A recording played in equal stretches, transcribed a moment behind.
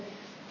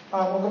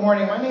Good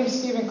morning. My name is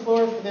Stephen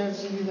Cloer, for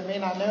those of you that may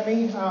not know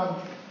me.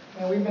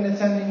 And we've been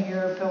attending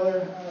here Pillar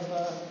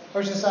of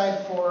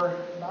Oceanside for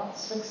about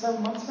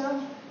 6-7 months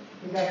now.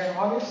 We got here in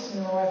August,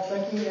 me and my wife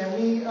Becky, and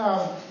we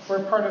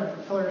were part of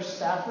the Pillar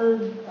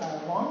Stafford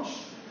launch.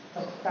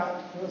 It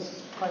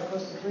was probably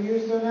close to 3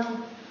 years ago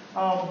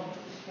now.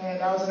 And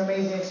that was an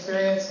amazing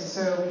experience. And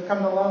so we've come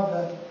to love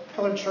the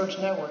Pillar Church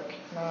Network.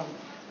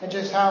 And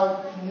just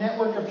how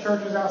network of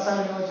churches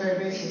outside of military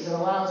bases, it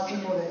allows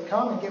people that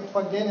come and get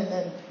plugged in, and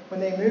then when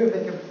they move,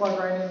 they can plug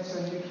right into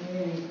a new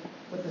community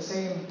with the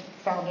same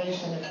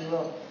foundation, if you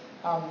will.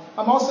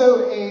 I'm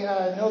also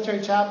a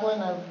military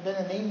chaplain. I've been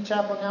a Navy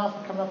chaplain now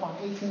for coming up on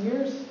 18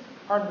 years.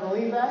 Hard to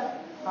believe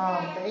that.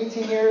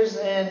 18 years,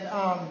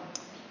 and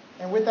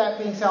with that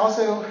being said,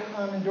 also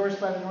I'm endorsed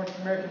by the North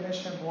American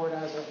Mission Board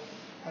as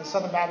a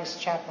Southern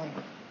Baptist chaplain,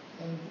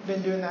 and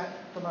been doing that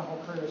for my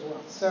whole career as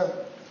well.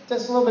 So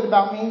just a little bit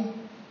about me.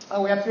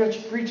 We have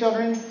three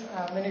children.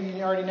 Many of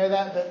you already know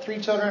that, but 3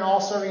 children, all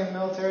serving in the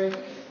military.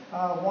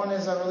 One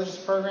is a religious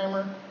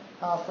programmer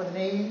for the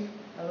Navy,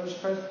 a religious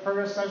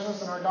program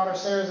specialist, and our daughter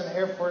Sarah is in the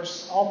Air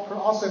Force,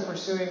 also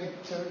pursuing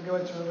to go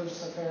into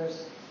religious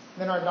affairs.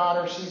 And then our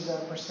daughter, she's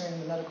pursuing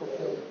the medical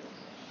field,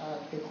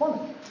 to be a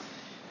corpsman.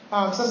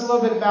 So that's a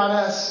little bit about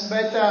us.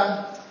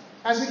 But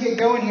as we get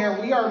going here,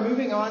 we are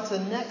moving on to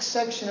the next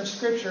section of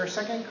Scripture,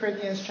 2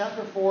 Corinthians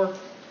chapter 4,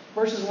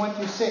 verses 1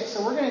 through 6.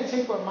 So we're going to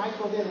take what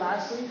Michael did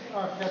last week. Oh,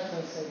 I forgot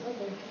to say.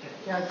 Okay.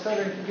 Yeah,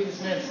 children can be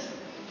dismissed.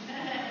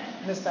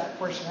 Missed that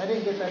portion. I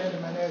didn't get that into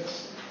my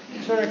notes.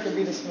 Children can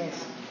be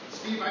dismissed.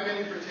 Steve, I've been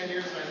here for 10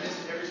 years and I missed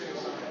every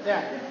single Sunday.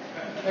 Yeah,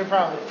 no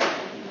problem.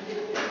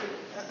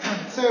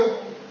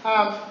 So,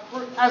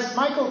 as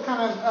Michael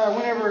kind of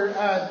went over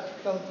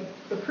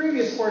the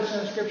previous portion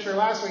of Scripture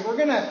last week, we're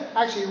going to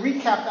actually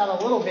recap that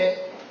a little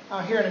bit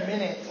here in a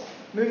minute,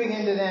 moving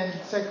into then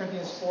 2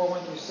 Corinthians 4,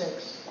 1 through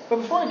 6. But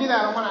before I do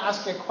that, I want to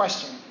ask you a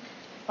question.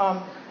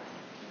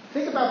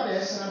 Think about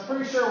this, and I'm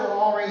pretty sure we'll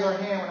all raise our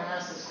hand when I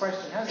ask this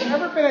question. Has there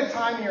ever been a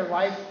time in your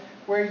life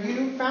where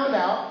you found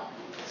out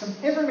some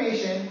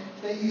information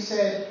that you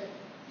said,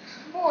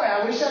 boy,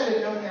 I wish I had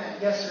known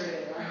that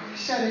yesterday, or I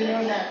wish I had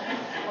known that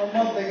a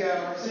month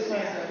ago, or 6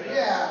 months ago?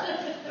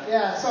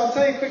 Yeah. So I'll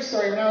tell you a quick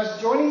story. When I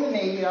was joining the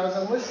Navy, I was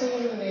enlisting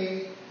in the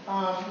Navy.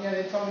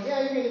 They told me,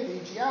 yeah, you're going to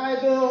get the GI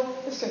Bill.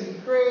 It's going to be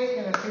great.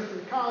 You're going to pay for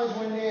your college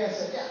one day. I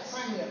said, yeah,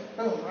 sign me up.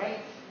 Boom, right?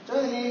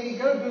 Join the Navy,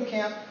 go to boot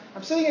camp.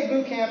 I'm sitting at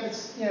boot camp.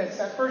 It's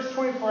that first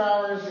 24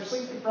 hours. You're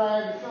sleep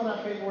deprived. You're filling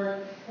out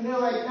paperwork. And they're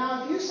like,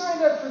 now, if you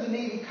signed up for the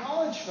Navy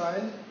College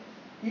Fund,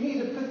 you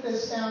need to put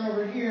this down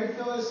over here and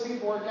fill this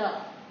paperwork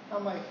out.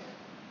 I'm like,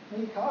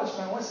 Navy College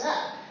Fund? What's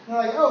that? And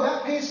they're like, oh,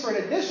 that pays for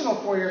an additional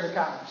 4 years of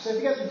college. So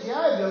if you got the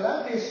GI Bill,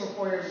 that pays for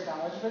 4 years of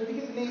college. But if you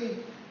get the Navy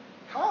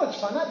College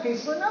Fund, that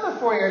pays for another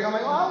 4 years. I'm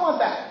like, oh, I want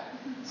that.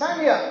 Sign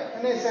me up.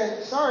 And they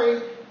said,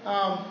 sorry,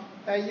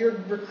 your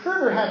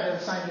recruiter had to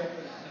sign you up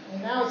for that.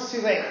 And now it's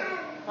too late.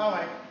 I'm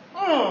like,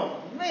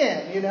 oh,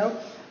 man,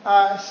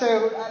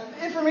 So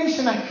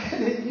information I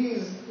couldn't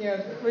use,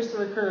 which the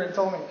recruiter had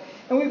told me.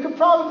 And we could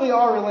probably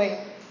all relate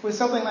with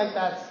something like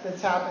that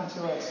that's happened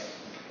to us.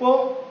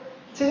 Well,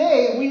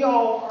 today we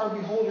all are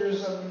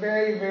beholders of a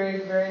very,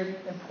 very, very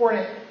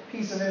important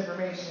piece of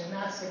information, and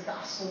that's the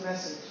gospel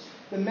message.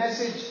 The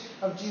message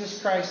of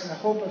Jesus Christ and the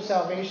hope of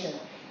salvation.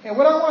 And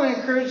what I want to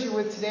encourage you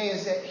with today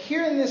is that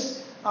here in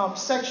this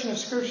section of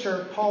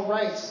Scripture, Paul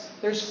writes,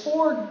 there's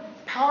 4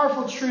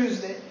 powerful truths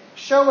that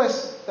show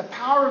us the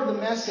power of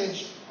the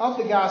message of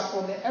the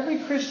gospel that every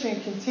Christian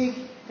can take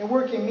and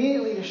work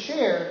immediately to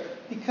share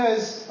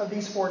this of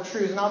these 4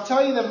 truths. And I'll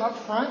tell you them up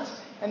front,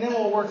 and then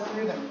we'll work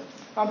through them.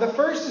 The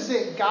first is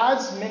that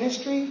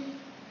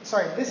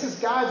this is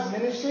God's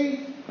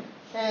ministry,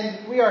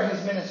 and we are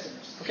His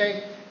ministers.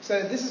 Okay?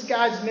 So this is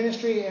God's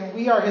ministry, and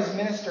we are His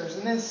ministers.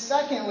 And then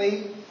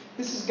secondly,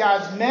 this is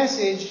God's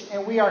message,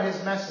 and we are His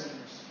messengers.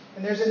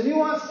 And there's a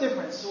nuanced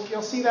difference. So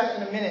you'll see that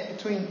in a minute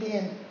between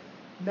being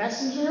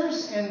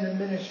messengers and the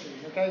ministry.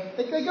 Okay?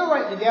 They go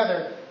right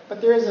together,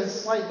 but there is a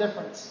slight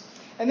difference.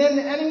 And then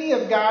the enemy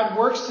of God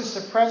works to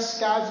suppress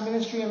God's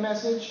ministry and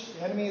message.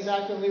 The enemy is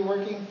actively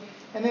working.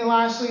 And then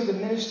lastly, the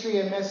ministry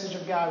and message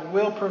of God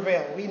will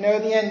prevail. We know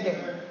the end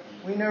game.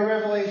 We know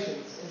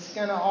Revelations. It's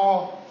going to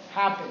all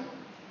happen.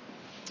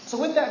 So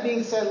with that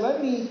being said,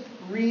 let me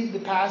read the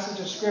passage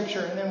of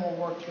Scripture and then we'll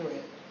work through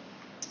it.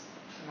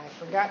 And I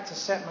forgot to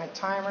set my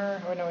timer.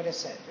 Oh, no, it is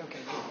set. Okay,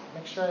 good.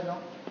 Make sure I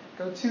don't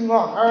go too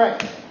long. All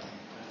right.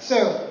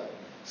 So,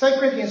 2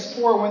 Corinthians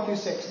 4, 1 through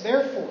 6.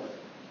 Therefore,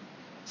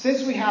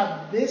 since we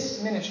have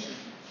this ministry,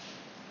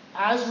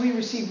 as we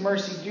receive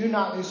mercy, do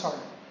not lose heart.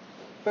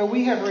 But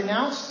we have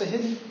renounced the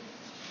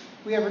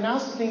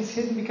things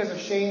hidden because of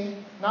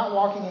shame, not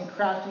walking in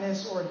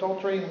craftiness or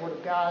adulterating the word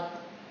of God,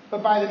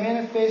 but by the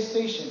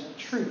manifestation of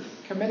truth,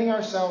 committing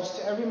ourselves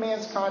to every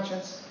man's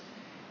conscience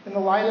in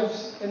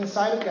the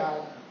sight of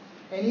God.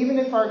 And even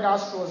if our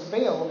gospel is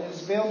veiled, it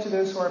is veiled to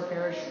those who are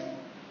perishing,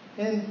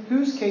 in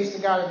whose case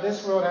the God of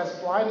this world has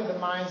blinded the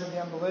minds of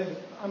the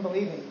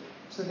unbelieving,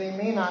 so they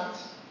may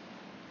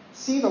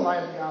see the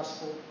light of the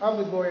gospel of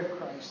the glory of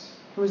Christ,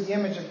 who is the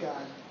image of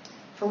God.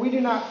 For we do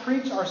not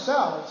preach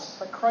ourselves,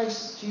 but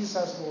Christ Jesus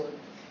as Lord,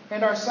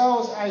 and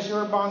ourselves as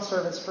your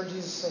bondservants for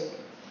Jesus' sake.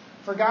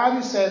 For God,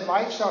 who said,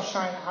 light shall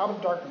shine out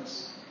of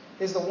darkness,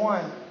 is the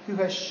one who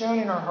has shone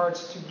in our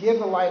hearts to give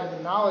the light of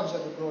the knowledge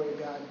of the glory of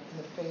God in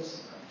the face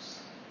of Christ.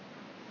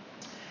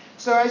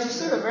 So as you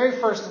see, the very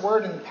first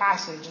word in the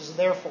passage is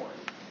therefore.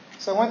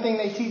 So one thing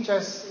they teach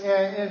us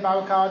in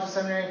Bible college and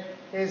seminary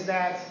is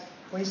that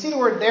when you see the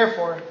word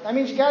therefore, that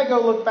means you got to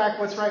go look back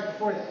what's right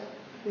before that.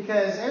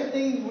 Because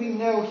everything we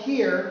know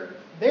here,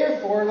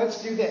 therefore,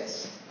 let's do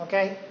this.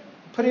 Okay?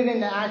 Put it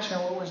into action,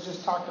 what was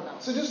just talked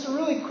about. So just to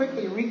really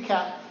quickly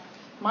recap,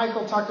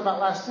 Michael talked about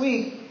last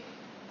week,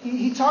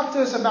 he talked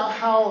to us about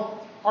how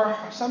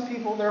some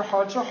people, their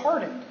hearts are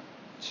hardened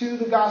to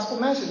the gospel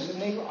message,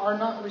 and they are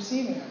not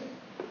receiving of it.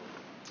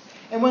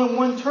 And when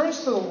one turns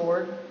to the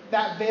Lord,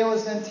 that veil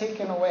is then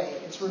taken away.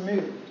 It's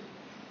removed.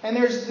 And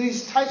there's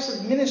these types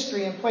of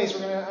ministry in place.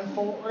 We're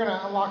going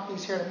to unlock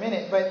these here in a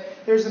minute. But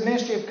there's the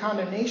ministry of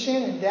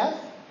condemnation and death.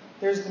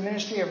 There's the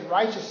ministry of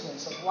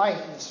righteousness, of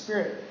life and the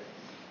Spirit.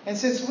 And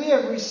since we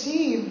have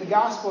received the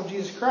gospel of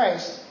Jesus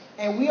Christ,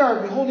 and we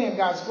are beholding of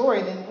God's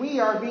glory, then we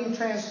are being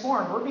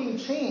transformed. We're being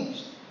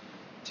changed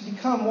to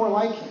become more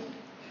like Him.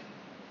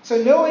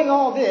 So knowing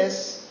all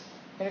this,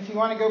 and if you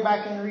want to go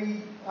back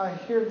and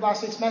hear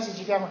last week's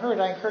message if you haven't heard,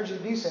 I encourage you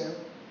to do so.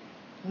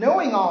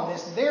 Knowing all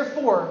this,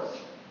 therefore,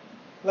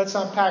 let's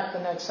unpack the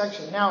next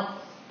section. Now,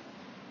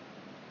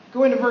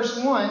 go into verse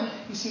 1.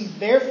 You see,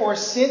 therefore,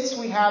 since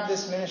we have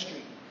this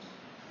ministry.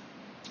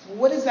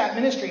 What is that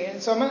ministry?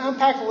 And so I'm going to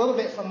unpack a little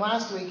bit from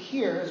last week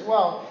here as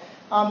well.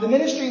 The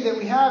ministry that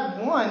we have,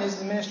 one, is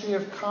the ministry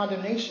of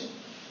condemnation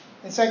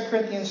in 2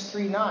 Corinthians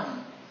 3:9.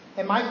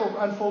 And Michael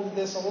unfolded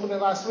this a little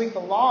bit last week. The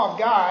law of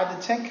God,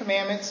 the 10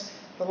 Commandments,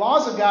 the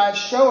laws of God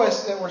show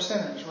us that we're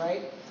sinners,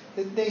 right?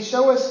 They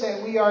show us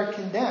that we are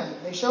condemned.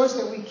 They show us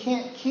that we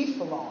can't keep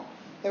the law,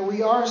 that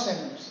we are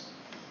sinners.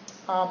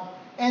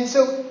 And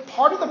so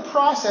part of the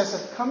process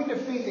of coming to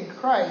faith in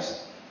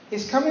Christ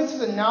is coming to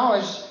the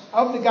knowledge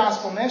of the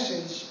gospel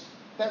message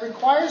that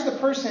requires the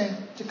person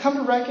to come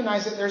to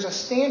recognize that there's a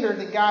standard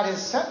that God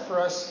has set for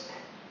us,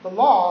 the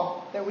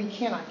law, that we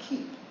cannot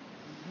keep.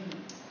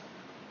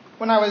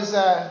 When I was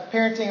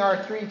parenting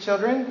our 3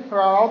 children, who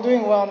are all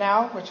doing well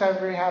now, which I'm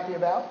very happy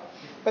about,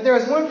 but there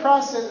was one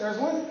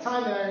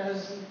time that I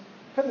was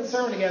putting the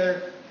sermon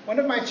together. One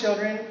of my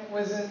children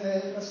was in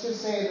let's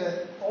just say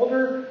the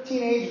older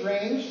teenage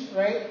range,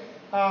 right?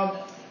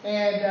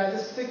 And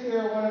this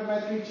particular one of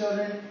my 3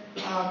 children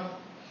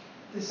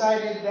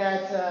decided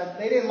that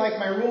they didn't like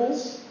my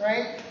rules,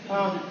 right?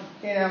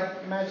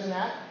 Imagine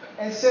that.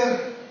 And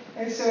so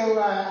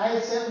I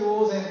had set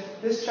rules, and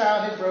this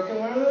child had broken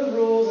one of those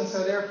rules, and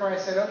so therefore I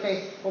said,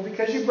 okay, well,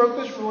 because you broke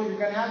this rule, you're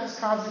going to have this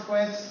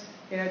consequence,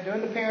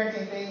 doing the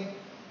parenting thing.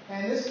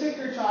 And this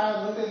particular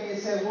child looked at me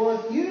and said, well,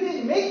 if you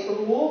didn't make the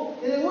rule,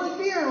 then it wouldn't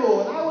be a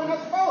rule, and I wouldn't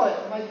have to follow it.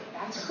 I'm like,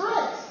 that's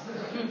correct.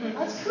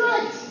 That's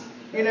correct.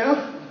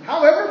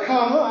 However,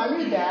 I'm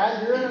your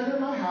dad, you're under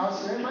my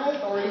house, you're in my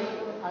authority,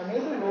 I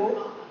made the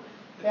rule.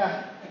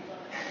 Yeah.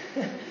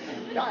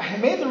 I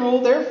made the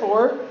rule,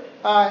 therefore,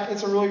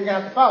 it's a rule you're going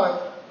to have to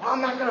follow. Well,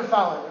 I'm not going to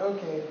follow it.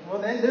 Okay. Well,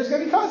 then there's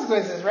going to be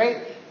consequences,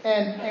 right?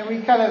 And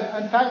we kind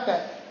of unpack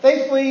that.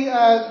 Thankfully,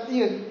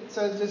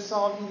 so just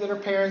all of you that are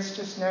parents,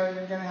 just know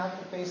you're going to have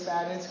to face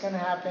that. And it's going to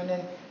happen.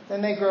 And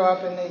then they grow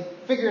up and they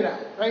figure it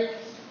out, right?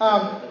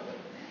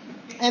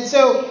 And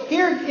so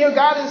here,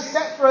 God has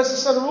set for us a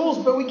set of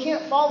rules, but we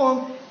can't follow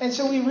them. And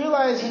so we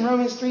realize in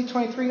Romans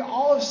 3:23,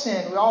 all have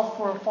sinned. We all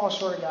fall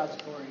short of God's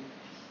glory.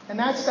 And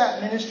that's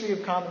that ministry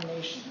of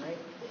condemnation, right?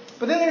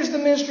 But then there's the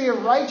ministry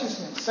of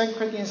righteousness, 2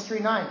 Corinthians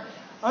 3:9.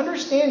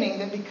 Understanding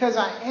that because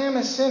I am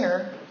a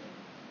sinner,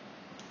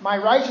 my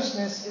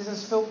righteousness is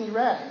as filthy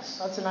rags.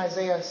 That's in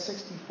Isaiah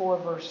 64,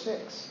 verse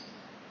 6.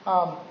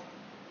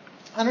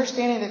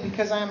 Understanding that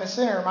because I am a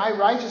sinner, my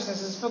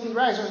righteousness is filthy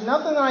rags. There's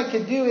nothing that I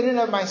could do in and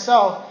of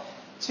myself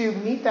to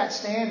meet that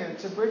standard,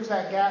 to bridge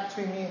that gap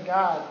between me and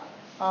God.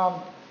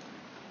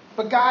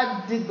 But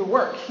God did the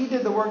work. He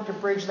did the work to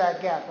bridge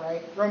that gap,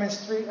 right?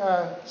 Romans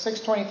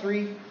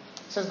 6:23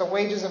 says, the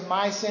wages of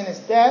my sin is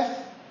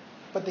death,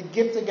 but the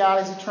gift of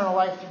God is eternal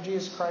life through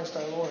Jesus Christ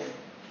our Lord.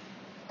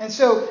 And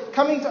so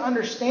coming to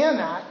understand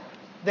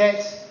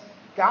that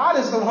God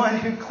is the one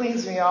who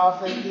cleans me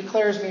off and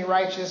declares me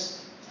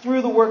righteous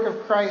through the work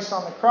of Christ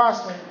on the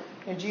cross.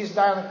 When Jesus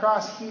died on the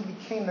cross, He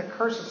became the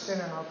curse of sin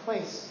in our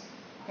place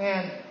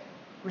and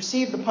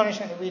received the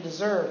punishment that we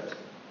deserved.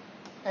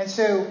 And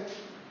so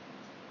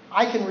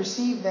I can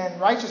receive then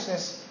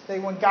righteousness,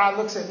 that when God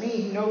looks at me,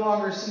 He no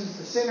longer sees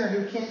the sinner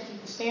who can't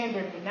keep the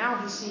standard, but now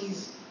He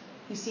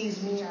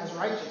sees me as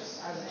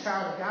righteous, as a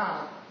child of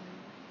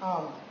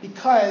God,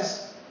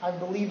 because I've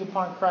believed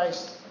upon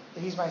Christ,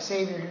 that He's my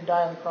Savior who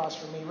died on the cross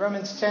for me.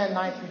 Romans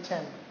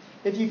 10:9-10.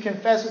 If you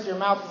confess with your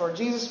mouth the Lord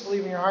Jesus,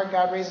 believe in your heart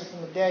God raised Him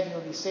from the dead, you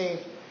will be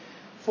saved.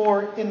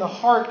 For in the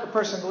heart a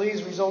person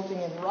believes, resulting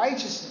in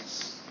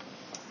righteousness,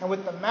 and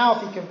with the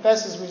mouth he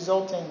confesses,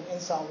 resulting in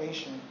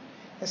salvation.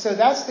 And so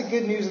that's the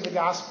good news of the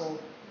gospel.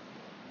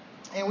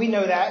 And we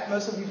know that.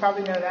 Most of you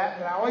probably know that.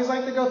 But I always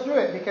like to go through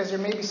it because there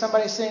may be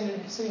somebody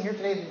sitting here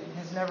today that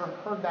has never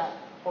heard that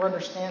or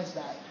understands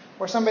that.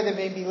 Or somebody that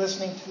may be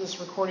listening to this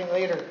recording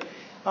later.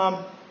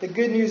 The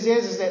good news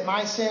is that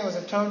my sin was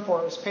atoned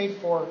for, it was paid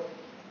for,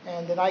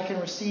 and that I can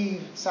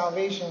receive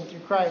salvation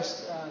through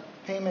Christ,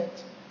 payment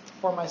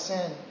for my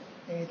sin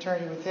in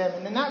eternity with Him.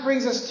 And then that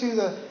brings us to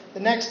the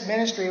next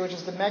ministry, which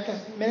is the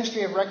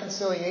ministry of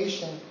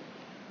reconciliation.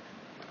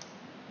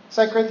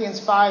 2 Corinthians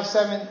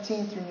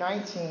 5:17 through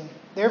 19.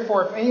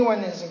 Therefore, if anyone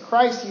is in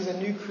Christ, he is a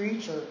new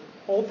creature.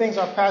 Old things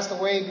are passed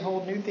away,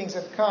 behold, new things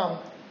have come.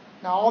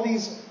 Now all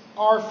these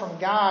are from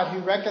God, who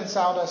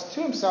reconciled us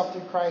to Himself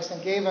through Christ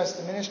and gave us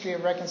the ministry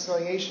of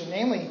reconciliation.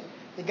 Namely,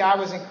 that God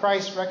was in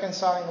Christ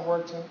reconciling the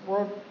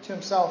world to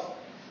Himself,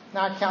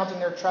 not counting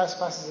their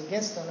trespasses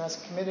against them,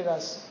 as committed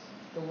us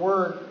the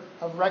word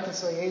of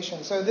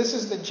reconciliation. So this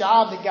is the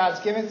job that God's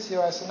given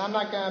to us, and I'm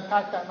not going to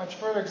unpack that much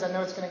further because I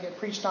know it's going to get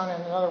preached on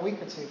in another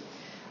week or two.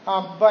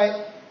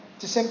 But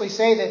to simply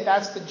say that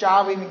that's the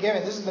job we've been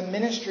given. This is the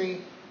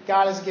ministry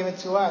God has given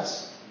to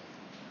us.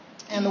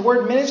 And the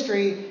word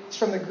ministry is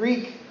from the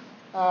Greek,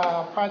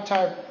 I'll probably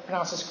try to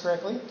pronounce this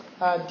correctly,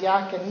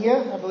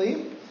 diakonia, I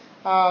believe,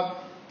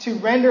 to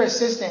render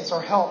assistance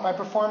or help by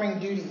performing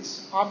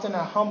duties, often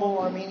a humble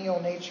or menial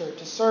nature,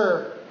 to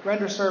serve,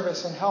 render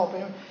service, and help.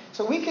 And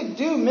so we could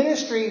do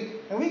ministry,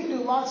 and we could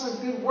do lots of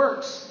good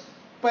works,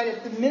 but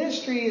if the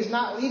ministry is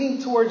not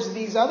leading towards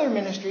these other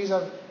ministries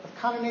of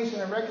condemnation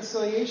and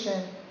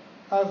reconciliation,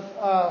 of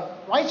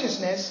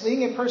righteousness,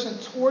 leading a person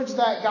towards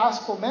that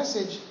gospel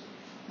message,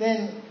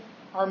 then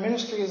our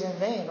ministry is in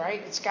vain,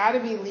 right? It's got to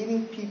be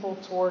leading people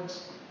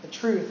towards the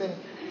truth.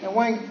 And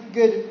one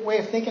good way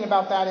of thinking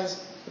about that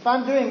is, if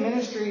I'm doing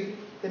ministry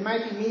that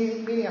might be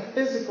meeting a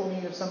physical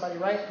need of somebody,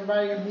 right?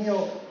 Providing a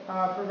meal,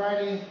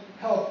 providing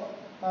help,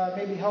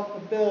 maybe help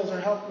with bills or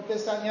help with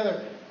this, that, and the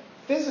other.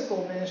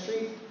 Physical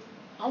ministry,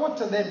 I want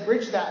to then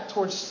bridge that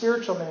towards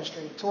spiritual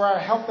ministry, to where I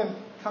help them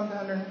come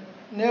to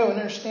know and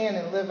understand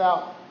and live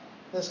out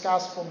this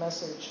gospel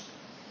message.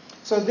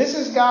 So this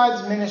is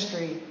God's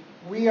ministry.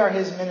 We are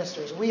His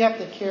ministers. We have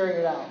to carry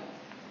it out.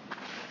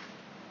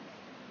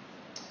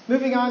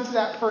 Moving on to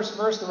that first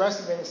verse, the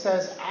rest of it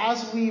says,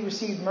 as we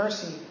receive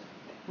mercy,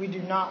 we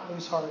do not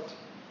lose heart.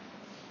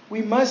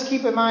 We must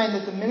keep in mind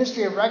that the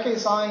ministry of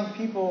reconciling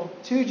people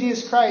to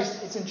Jesus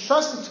Christ, it's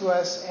entrusted to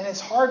us, and it's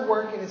hard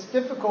work, and it's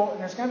difficult, and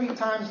there's going to be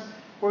times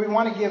where we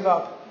want to give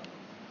up.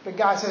 But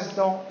God says,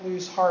 don't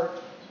lose heart.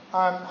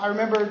 I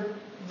remember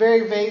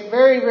very,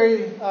 very,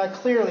 very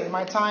clearly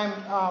my time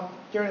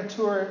during a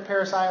tour at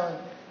Parris Island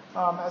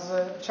as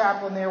a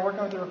chaplain there,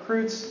 working with the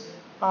recruits.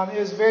 It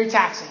was very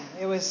taxing.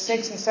 It was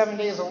 6 and 7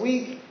 days a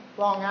week,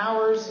 long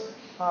hours,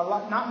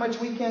 not much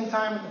weekend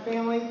time with the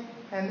family.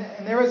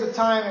 And there was a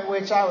time at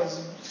which I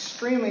was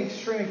extremely,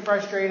 extremely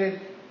frustrated,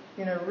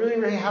 really,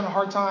 really having a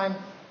hard time.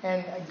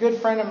 And a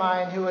good friend of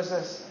mine who was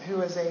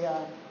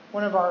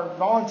one of our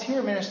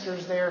volunteer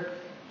ministers there,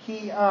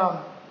 he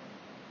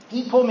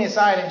pulled me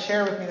aside and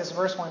shared with me this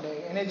verse one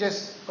day, and it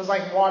just was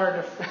like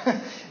water.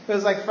 It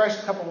was like fresh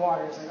cup of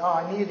water. It's like,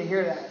 I needed to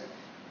hear that.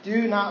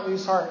 Do not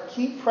lose heart.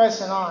 Keep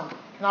pressing on.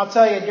 And I'll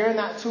tell you, during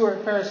that tour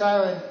at Parris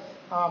Island,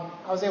 I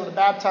was able to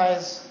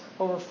baptize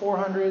over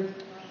 400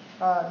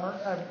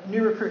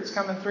 new recruits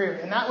coming through,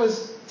 and that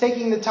was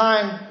taking the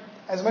time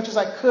as much as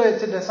I could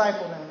to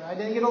disciple them. I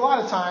didn't get a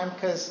lot of time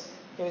because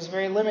it was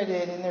very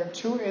limited in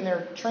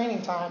their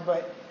training time,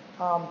 but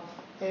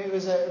it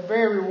was a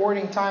very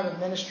rewarding time of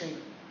ministry,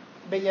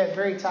 but yet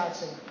very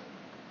taxing.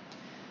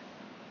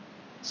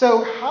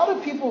 So how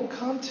do people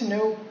come to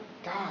know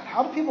God?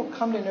 How do people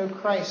come to know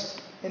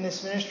Christ in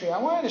this ministry? I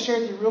wanted to share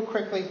with you real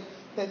quickly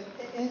that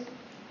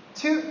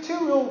two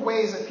real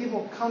ways that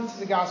people come to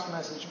the gospel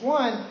message.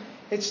 One,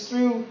 it's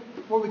through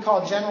what we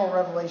call general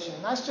revelation.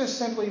 And that's just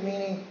simply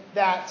meaning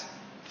that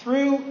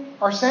through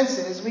our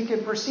senses, we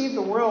can perceive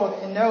the world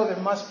and know there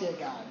must be a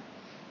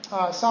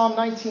God. Psalm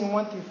 19,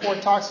 1 through 4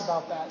 talks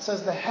about that. It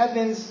says, the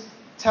heavens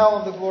tell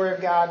of the glory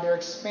of God. Their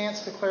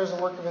expanse declares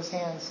the work of His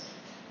hands.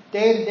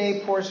 Day to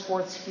day pours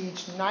forth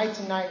speech. Night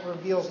to night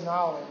reveals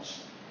knowledge.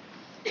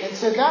 And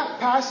so that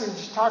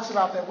passage talks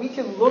about that we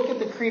can look at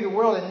the created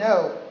world and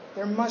know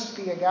there must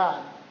be a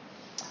God.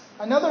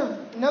 Another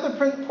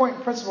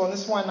point principle, and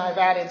this one I've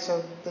added,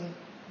 so the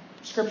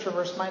scripture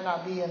verse might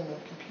not be in the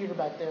computer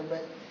back there,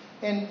 but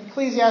in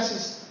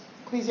Ecclesiastes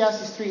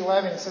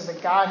 3:11, it says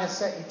that God has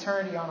set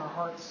eternity on our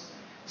hearts.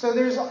 So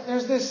there's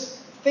this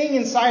thing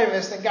inside of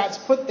us that God's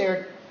put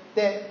there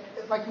that,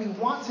 like, we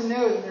want to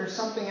know that there's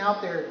something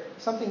out there,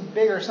 something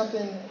bigger,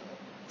 something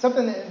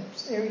that,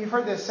 you've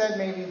heard this said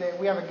maybe, that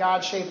we have a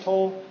God-shaped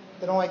hole,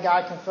 that only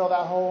God can fill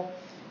that hole.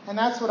 And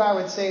that's what I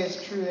would say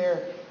is true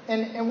there.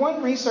 And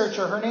one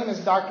researcher, her name is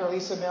Dr.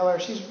 Lisa Miller,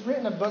 she's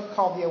written a book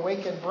called The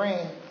Awakened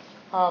Brain,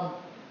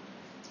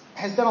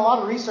 has done a lot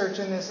of research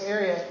in this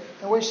area.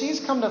 And what she's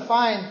come to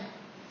find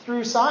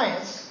through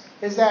science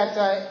is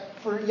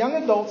that for young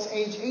adults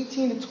age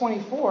 18 to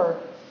 24,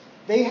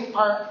 they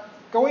are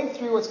going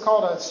through what's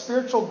called a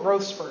spiritual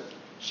growth spurt.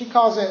 She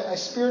calls it a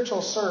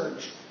spiritual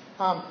surge.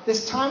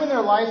 This time in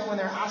their life when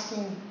they're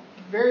asking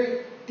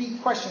very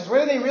deep questions,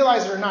 whether they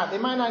realize it or not. They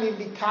might not even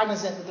be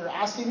cognizant that they're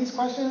asking these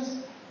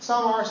questions.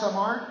 Some are, some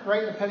aren't,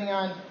 right? Depending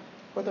on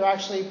what they're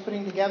actually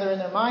putting together in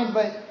their mind.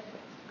 But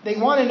they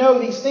want to know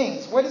these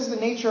things. What is the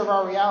nature of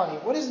our reality?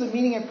 What is the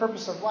meaning and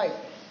purpose of life?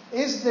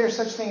 Is there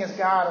such thing as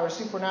God or a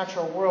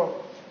supernatural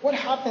world? What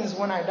happens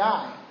when I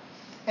die?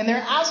 And they're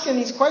asking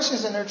these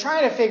questions and they're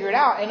trying to figure it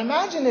out. And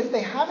imagine if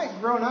they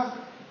haven't grown up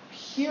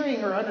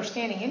hearing or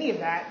understanding any of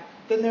that,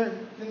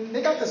 then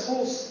they got this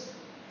whole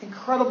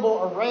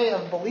incredible array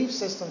of belief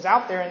systems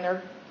out there, and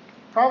they're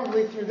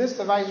probably through this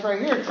device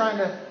right here trying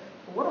to,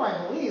 what do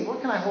I believe?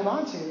 What can I hold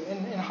on to?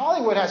 And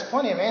Hollywood has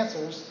plenty of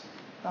answers.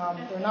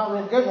 They're not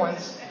real good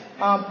ones.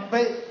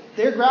 But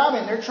they're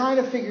grabbing, they're trying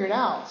to figure it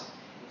out.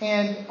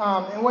 And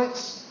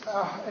what's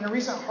in a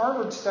recent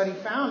Harvard study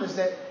found is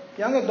that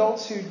young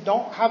adults who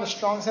don't have a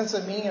strong sense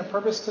of meaning and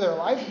purpose to their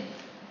life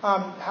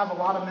have a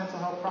lot of mental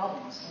health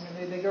problems. I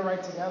mean, they go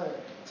right together.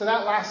 So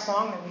that last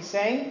song that we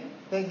sang,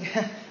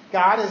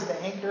 God is the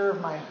anchor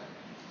of my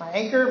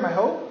anchor, my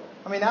hope.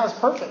 I mean, that was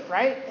perfect,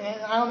 right?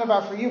 And I don't know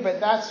about for you, but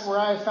that's where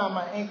I found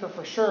my anchor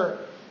for sure,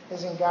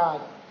 is in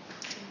God.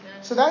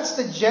 So that's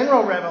the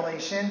general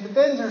revelation, but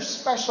then there's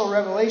special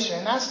revelation,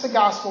 and that's the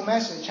gospel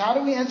message. How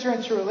do we enter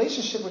into a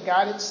relationship with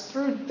God? It's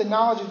through the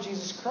knowledge of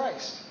Jesus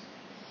Christ.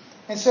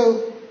 And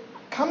so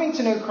coming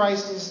to know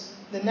Christ is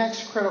the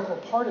next critical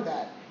part of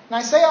that. And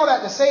I say all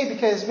that to say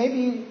because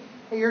maybe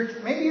you're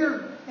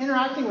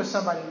interacting with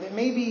somebody that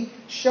may be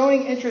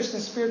showing interest in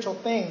spiritual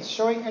things,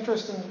 showing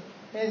interest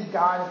in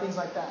God and things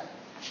like that.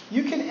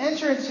 You can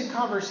enter into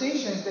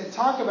conversations that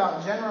talk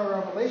about general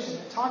revelation,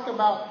 that talk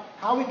about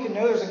how we can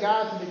know there's a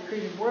God through the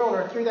created world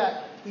or through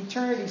that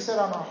eternity set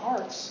on our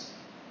hearts,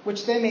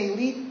 which then may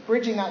lead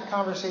bridging that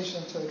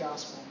conversation to the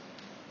gospel.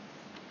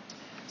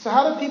 So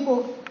how do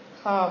people,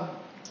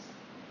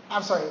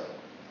 as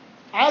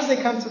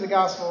they come to the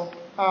gospel,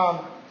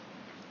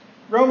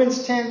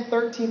 Romans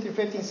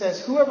 10:13-15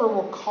 says, whoever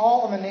will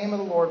call on the name of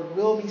the Lord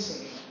will be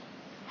saved.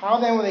 How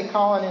then will they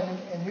call on him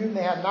in whom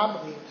they have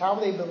not believed? How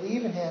will they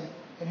believe in him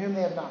in whom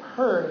they have not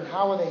heard? And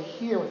how will they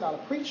hear without a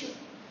preacher?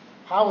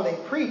 How will they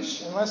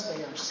preach unless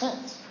they are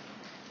sent?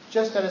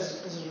 Just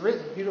as is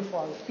written, beautiful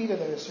are the feet of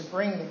those who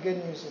bring the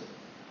good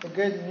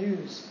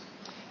news.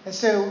 And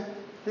so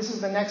this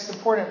is the next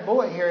important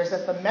bullet here, is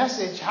that the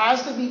message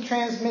has to be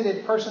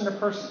transmitted person to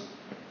person.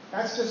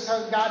 That's just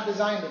how God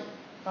designed it.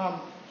 Like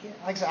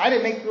I said, I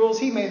didn't make the rules,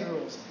 he made the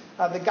rules.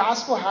 The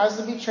gospel has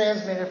to be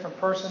transmitted from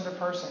person to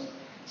person.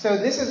 So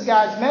this is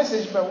God's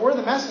message, but we're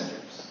the messengers.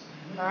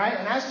 All right?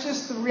 And that's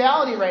just the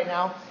reality right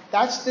now.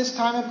 That's this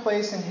time and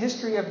place in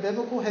history of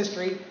biblical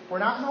history. We're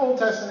not in the Old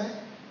Testament.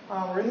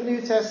 We're in the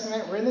New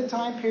Testament. We're in the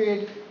time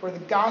period where the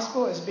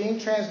gospel is being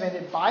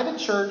transmitted by the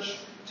church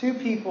to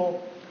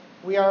people.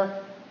 We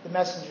are the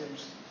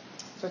messengers.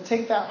 So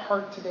take that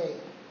heart today.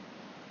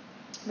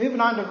 Moving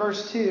on to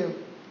verse 2.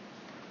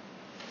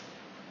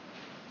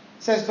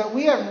 It says, but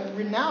we have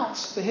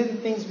renounced the hidden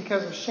things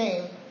because of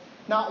shame,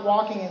 not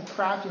walking in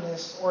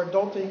craftiness or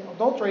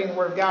adulterating the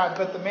word of God,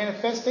 but the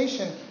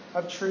manifestation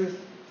of truth,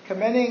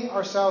 commending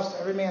ourselves to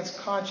every man's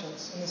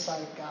conscience in the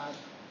sight of God.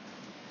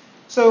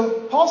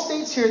 So Paul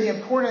states here the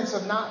importance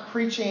of not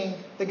preaching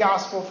the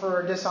gospel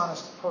for a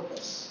dishonest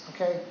purpose.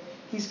 Okay,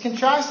 he's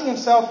contrasting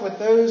himself with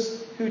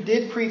those who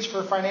did preach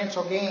for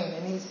financial gain,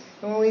 and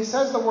when he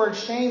says the word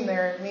shame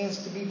there, it means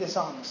to be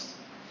dishonest.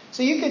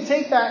 So you could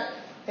take that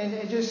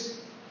and just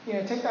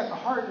take that to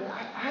heart.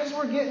 As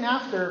we're getting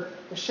after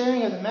the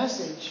sharing of the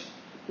message,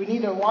 we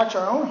need to watch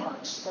our own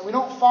hearts, that we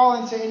don't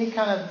fall into any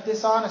kind of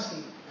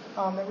dishonesty,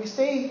 that we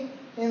stay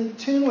in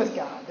tune with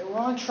God, that we're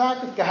on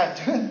track with God,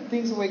 doing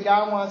things the way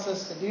God wants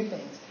us to do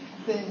things.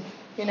 Then,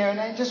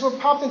 and just what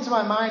popped into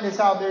my mind is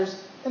how there's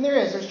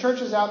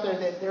churches out there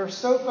that they're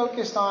so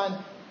focused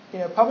on,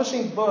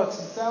 publishing books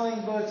and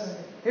selling books, and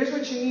here's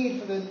what you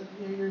need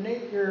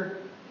for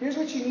here's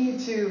what you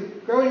need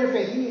to grow in your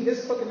faith. You need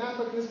this book and that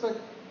book and this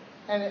book.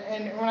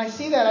 And when I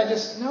see that, I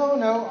just,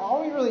 no,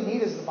 all we really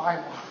need is the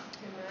Bible.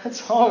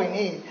 That's all we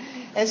need.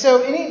 And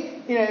so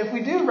if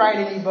we do write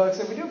any books,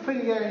 if we do put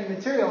together any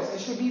materials,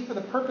 it should be for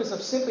the purpose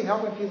of simply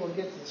helping people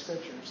get to the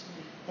Scriptures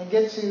and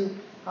get to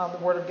the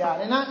Word of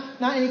God, and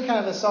not any kind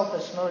of a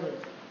selfish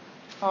motive.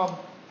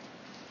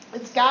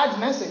 It's God's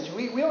message.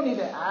 We don't need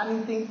to add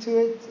anything to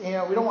it.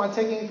 We don't want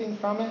to take anything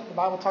from it. The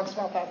Bible talks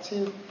about that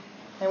too.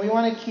 And we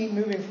want to keep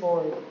moving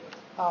forward,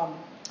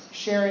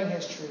 sharing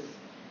His truth.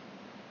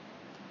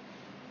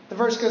 The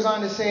verse goes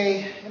on to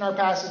say in our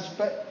passage,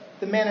 but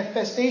the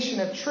manifestation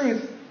of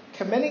truth,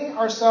 commending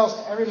ourselves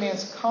to every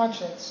man's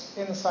conscience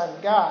in the sight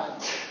of God.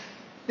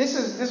 When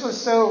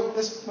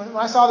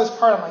I saw this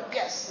part, I'm like,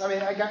 yes.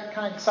 I got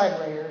kind of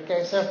excited right here.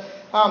 Okay, so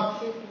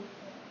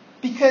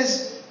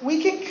because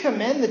we can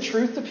commend the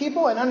truth to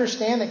people and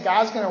understand that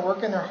God's going to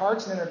work in their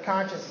hearts and in their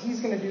conscience.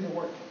 He's going to do the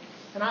work.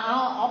 And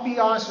I'll be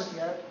honest with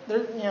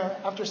you.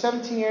 After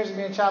 17 years of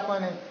being a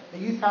chaplain and a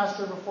youth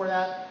pastor before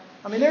that,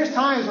 there's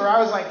times where I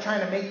was like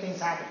trying to make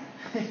things happen.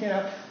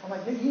 I'm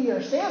like, you need to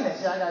understand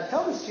this. I got to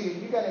tell this to you.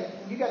 You got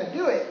to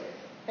do it.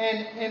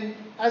 And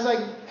as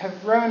I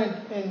have grown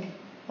in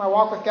my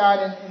walk with God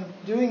and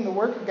doing the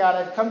work of God,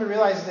 I've come to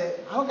realize that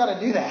I don't got to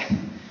do that.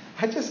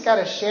 I just got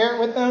to share it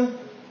with them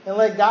and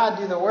let God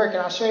do the work.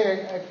 And I'll show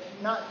you,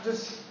 not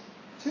just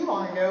too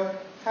long ago,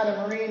 had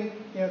a Marine,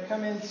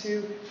 come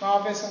into my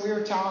office and we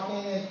were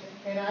talking,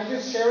 and I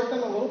just shared with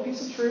him a little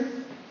piece of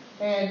truth,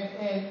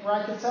 and where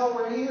I could tell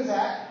where he was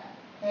at,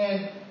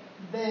 and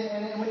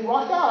when he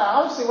walked out, I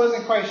obviously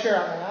wasn't quite sure.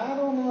 I'm like, I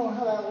don't know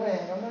how that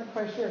went. I'm not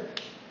quite sure.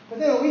 But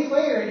then a week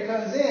later, he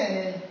comes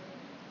in,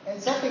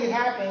 and something had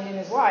happened in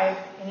his life,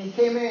 and he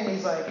came in, and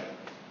he's like,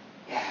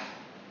 yeah,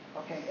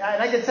 okay.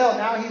 And I could tell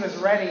now he was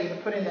ready to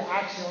put into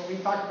action what we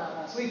talked about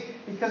last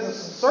week because of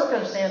some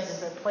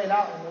circumstances that played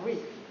out in the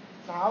week.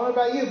 Now, I don't know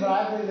about you, but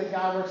I believe that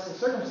God works through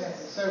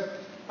circumstances. So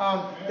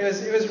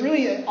it was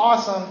really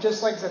awesome,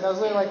 just like I said, that was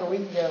literally like a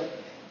week ago,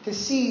 to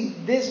see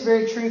this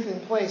very truth in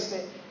place,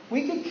 that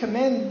we can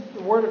commend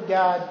the Word of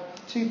God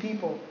to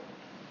people.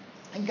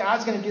 And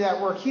God's going to do that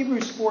work.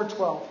 Hebrews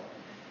 4:12.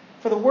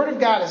 For the Word of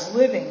God is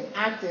living,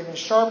 active, and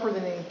sharper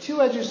than any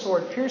two-edged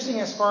sword, piercing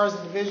as far as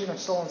the division of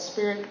soul and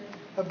spirit,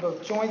 of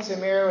both joints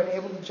and marrow, and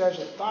able to judge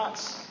the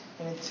thoughts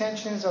and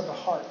intentions of the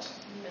heart.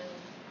 Amen.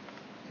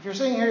 If you're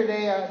sitting here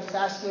today, I just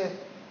ask you,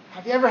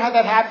 have you ever had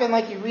that happen?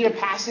 Like you read a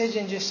passage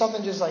and just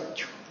something just like,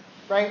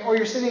 right? Or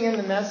you're sitting in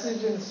the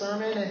message in the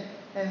sermon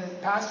and the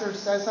pastor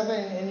says something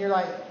and you're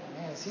like,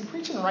 man, is he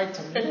preaching right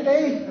to me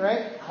today?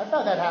 Right? I've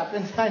had that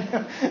happen. I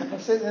know. I'm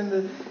sitting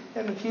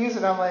in the pews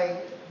and I'm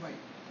like,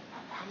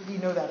 how did he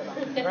know that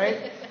about me?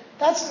 Right?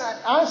 That's not,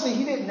 honestly,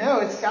 he didn't know.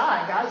 It's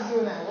God. God's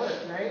doing that work,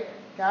 right?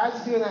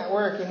 God's doing that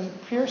work, and he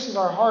pierces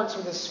our hearts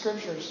with his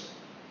scriptures.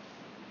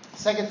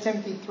 2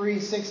 Timothy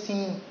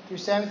 3:16 through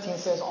 17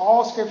 says,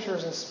 all scripture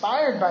is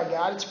inspired by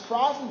God. It's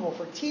profitable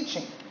for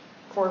teaching,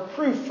 for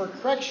proof, for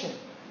correction,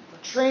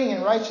 for training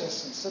in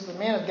righteousness, so that the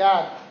man of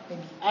God may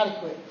be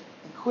adequate,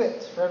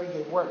 equipped for every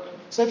good work.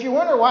 So if you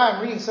wonder why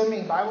I'm reading so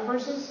many Bible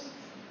verses,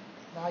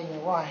 now you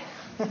know why.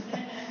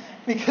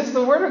 Because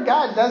the Word of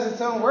God does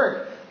its own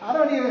work. I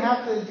don't even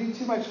have to do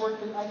too much work.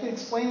 I can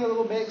explain it a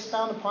little bit,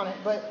 expound upon it,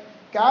 but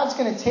God's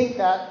going to take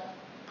that,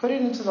 put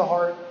it into the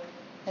heart,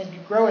 and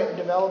grow it and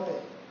develop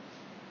it.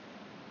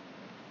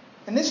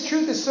 And this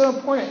truth is so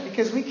important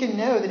because we can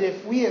know that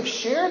if we have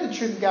shared the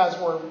truth of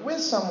God's Word with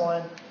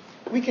someone,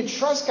 we can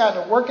trust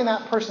God to work in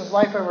that person's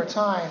life over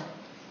time,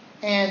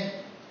 and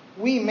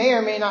we may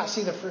or may not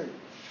see the fruit.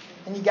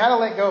 And you got to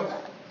let go of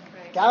that.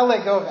 Right. Got to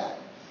let go of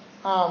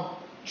that.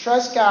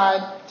 Trust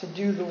God to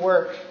do the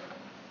work.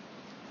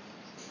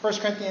 1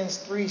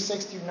 Corinthians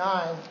 3:6 through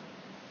 9.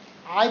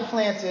 I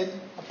planted,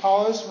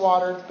 Apollos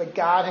watered, but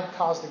God had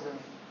caused the growth.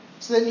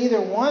 So that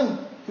neither one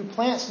who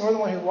plants nor the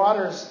one who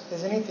waters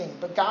is anything,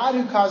 but God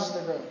who causes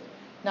the growth.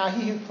 Now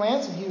he who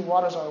plants and he who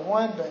waters are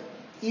one, but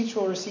each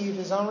will receive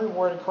his own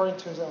reward according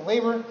to his own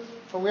labor.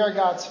 For we are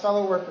God's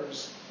fellow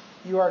workers.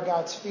 You are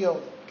God's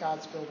field,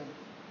 God's building.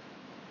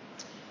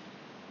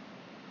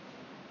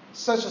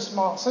 Such a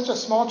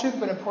small truth,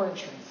 but important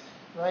truth,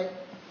 right?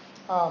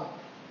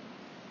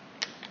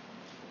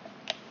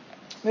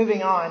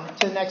 Moving on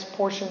to the next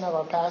portion of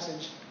our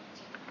passage.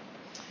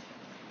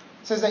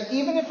 It says that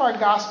even if our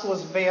gospel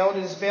is veiled,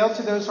 it is veiled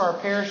to those who are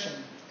perishing,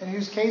 in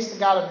whose case the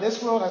God of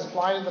this world has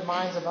blinded the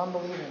minds of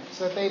unbelieving,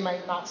 so that they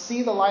might not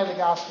see the light of the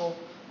gospel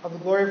of the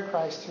glory of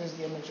Christ, who is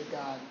the image of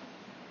God.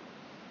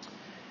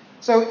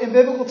 So in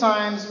biblical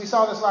times, we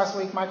saw this last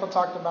week, Michael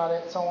talked about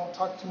it, so I won't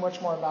talk too much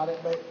more about it,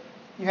 but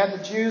you had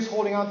the Jews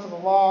holding on to the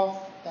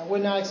law that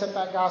would not accept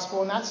that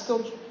gospel, and that's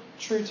still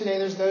true today.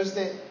 There's those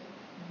that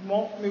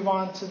won't move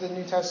on to the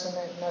New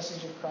Testament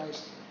message of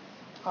Christ.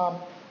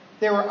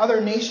 There were other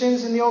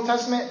nations in the Old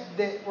Testament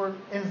that were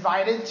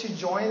invited to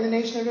join the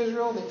nation of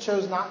Israel that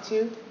chose not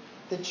to,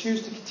 that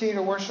choose to continue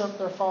to worship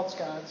their false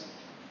gods.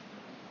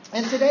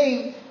 And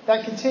today,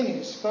 that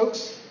continues.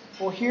 Folks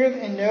will hear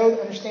and know,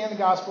 understand the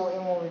gospel,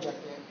 and will reject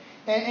it.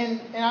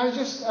 And I was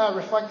just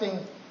reflecting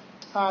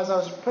as I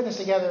was putting this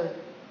together,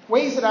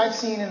 ways that I've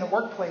seen in the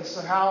workplace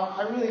of how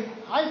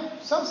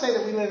some say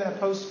that we live in a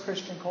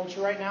post-Christian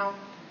culture right now.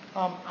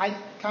 I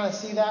kind of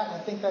see that, and I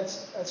think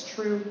that's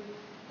true.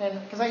 And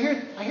because I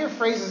hear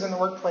phrases in the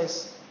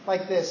workplace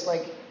like this,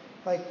 like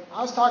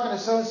I was talking to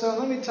so and so,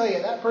 let me tell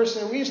you, that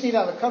person, we just need to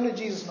have a come to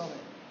Jesus moment.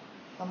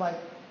 I'm like,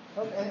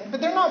 okay. But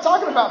they're not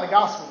talking about the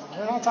gospel.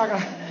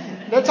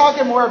 They're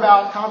talking more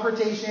about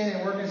confrontation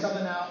and working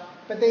something out.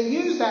 But they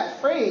use that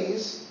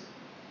phrase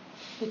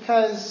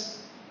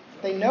because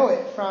they know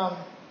it from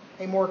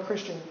a more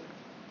Christian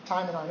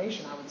time in our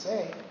nation, I would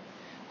say.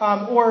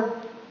 Or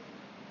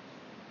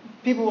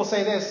people will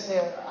say this,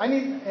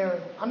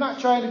 I'm not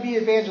trying to be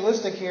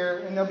evangelistic here,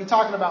 and they'll be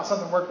talking about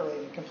something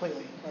work-related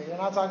completely. Like they're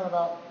not talking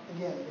about,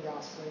 again, the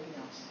gospel or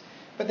anything else.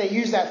 But they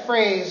use that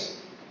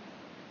phrase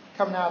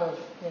coming out of,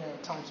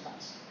 times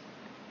past.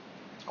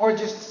 Or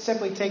just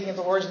simply taking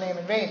the Lord's name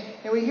in vain.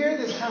 And we hear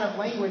this kind of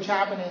language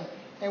happening,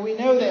 and we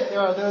know that there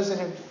are those that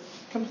have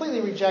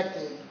completely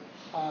rejected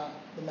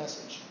the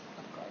message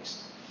of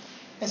Christ.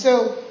 And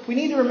so we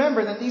need to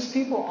remember that these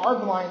people are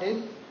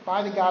blinded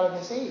by the God of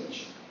this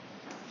age.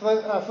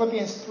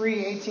 Philippians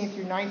 3:18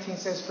 through 19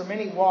 says, "For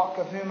many walk,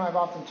 of whom I've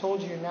often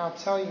told you, and now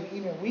tell you,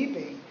 even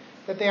weeping,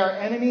 that they are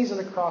enemies of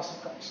the cross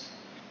of Christ,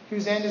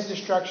 whose end is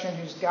destruction,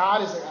 whose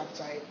God is their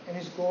appetite, and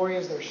whose glory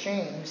is their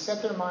shame, who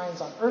set their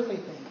minds on earthly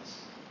things."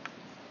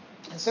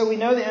 And so we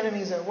know the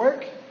enemy's at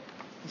work.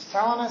 He's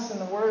telling us in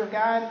the Word of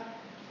God.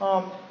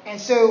 And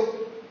so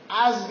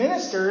as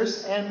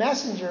ministers and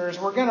messengers,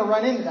 we're going to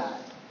run into that.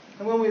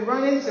 And when we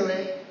run into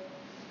it,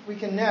 we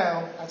can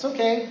know that's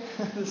okay.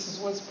 This is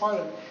what's part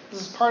of it.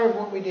 This is part of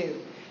what we do.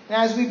 And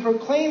as we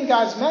proclaim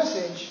God's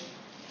message,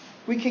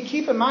 we can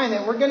keep in mind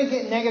that we're going to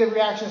get negative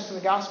reactions to the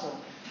gospel.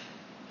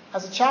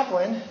 As a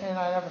chaplain, and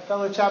I have a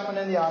fellow chaplain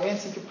in the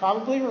audience, he could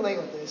probably relate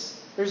with this.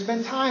 There's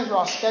been times where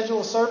I'll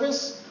schedule a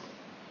service.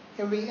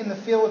 It would be in the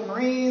field with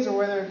Marines, or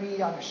whether it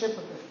be on a ship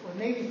with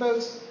Navy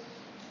folks,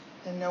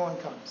 and no one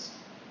comes.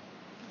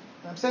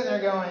 And I'm sitting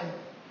there going,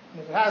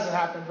 and if it hasn't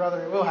happened,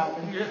 brother, it will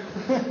happen.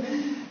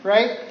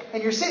 Right?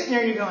 And you're sitting there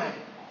and you're going,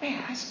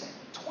 man, I spent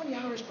 20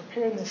 hours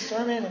preparing this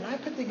sermon, and I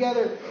put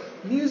together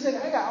music,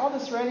 I got all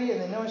this ready,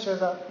 and then no one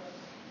shows up.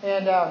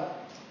 And,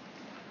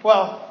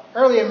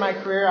 early in my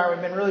career, I would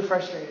have been really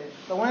frustrated.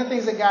 But one of the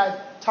things that God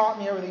taught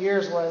me over the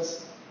years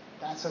was,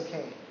 that's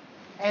okay.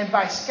 And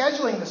by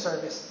scheduling the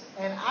service,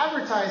 and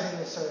advertising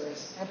the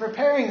service, and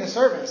preparing the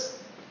service,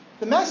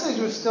 the message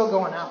was still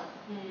going out.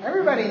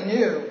 Everybody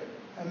knew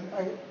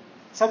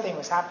something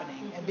was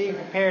happening and being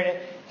prepared.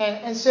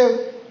 And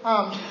so,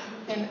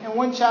 and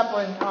one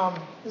chaplain,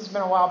 this has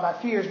been a while back, a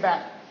few years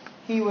back,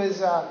 he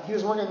was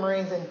working with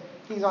Marines, and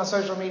he's on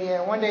social media,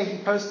 and one day he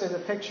posted a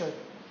picture,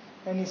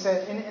 and he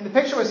said, and the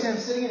picture was him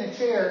sitting in a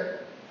chair,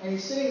 and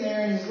he's sitting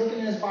there and he's looking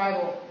in his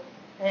Bible,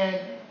 and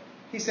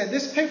he said,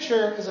 this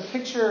picture is a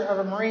picture of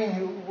a Marine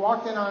who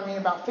walked in on me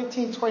about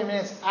 15, 20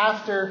 minutes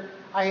after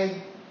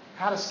I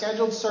had a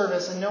scheduled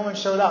service and no one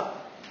showed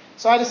up.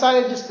 So I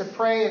decided just to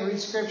pray and read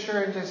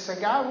scripture and just say,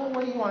 God, well,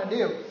 what do you want to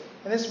do?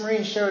 And this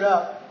Marine showed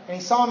up, and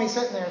he saw me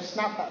sitting there and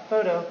snapped that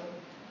photo.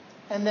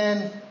 And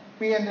then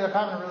we ended up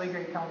having a really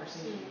great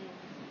conversation.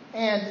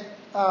 And,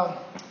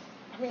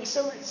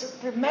 so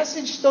the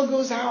message still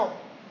goes out,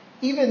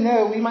 even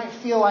though we might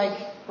feel like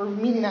we're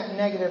meeting that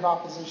negative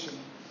opposition.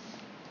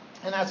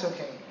 And that's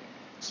okay.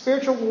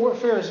 Spiritual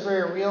warfare is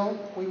very real.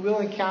 We will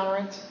encounter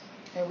it,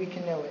 and we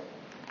can know it.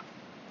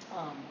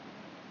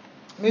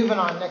 Moving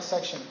on, next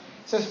section.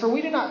 It says, "For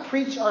we do not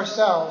preach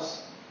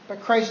ourselves,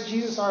 but Christ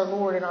Jesus our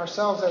Lord, and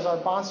ourselves as our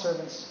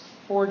bondservants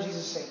for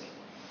Jesus' sake."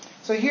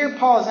 So here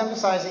Paul is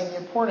emphasizing the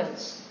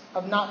importance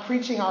of not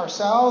preaching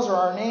ourselves or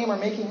our name or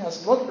making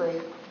us look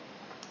great.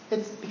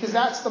 It's because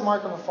that's the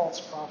mark of a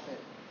false prophet.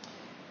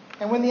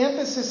 And when the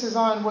emphasis is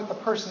on what the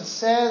person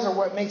says or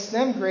what makes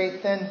them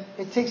great, then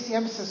it takes the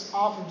emphasis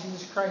off of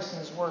Jesus Christ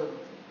and His Word.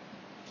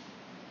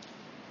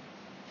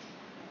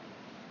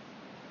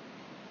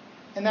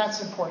 And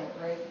that's important,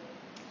 right?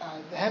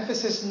 The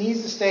emphasis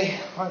needs to stay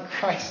on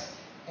Christ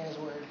and His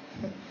Word.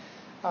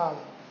 I'm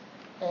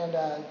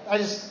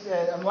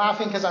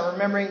laughing because I'm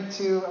remembering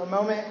to a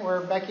moment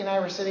where Becky and I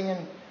were sitting in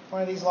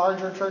one of these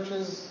larger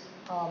churches,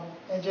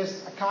 and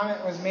just a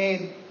comment was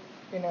made,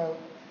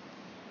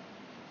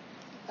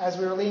 as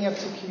we were leading up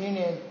to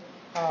communion.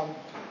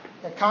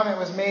 A comment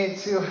was made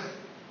to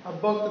a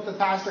book that the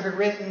pastor had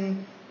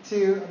written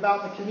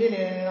about the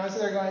communion, and I was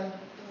there going,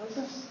 let's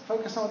just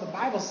focus on what the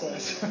Bible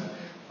says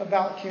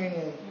about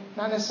communion,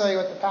 not necessarily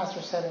what the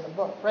pastor said in the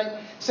book, right?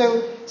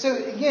 So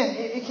again,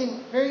 it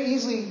can very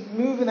easily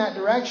move in that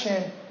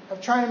direction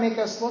of trying to make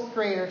us look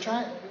great or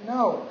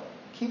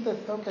keep the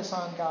focus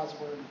on God's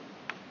Word.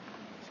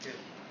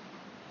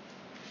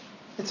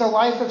 It's a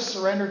life of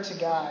surrender to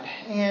God,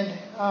 and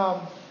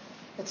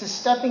it's a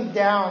stepping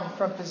down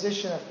from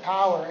position of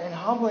power and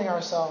humbling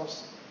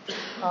ourselves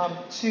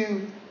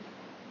to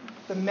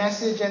the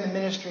message and the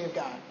ministry of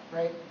God,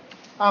 right?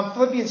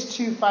 Philippians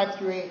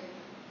 2:5-8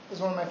 is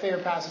one of my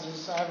favorite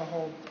passages. I have a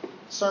whole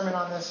sermon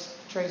on this,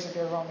 Trace, if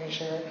you ever want me to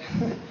share it.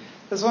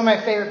 This is one of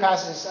my favorite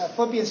passages.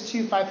 Philippians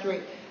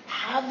 2:5-8.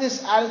 "Have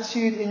this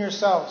attitude in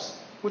yourselves,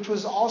 which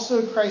was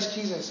also Christ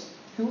Jesus,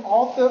 who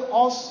although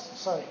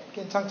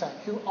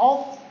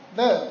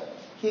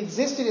he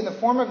existed in the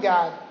form of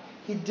God,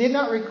 he did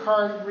not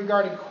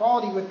regard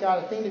equality with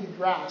God a thing to be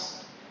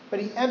grasped, but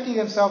he emptied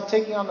himself,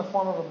 taking on the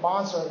form of a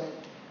bondservant,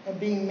 and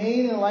being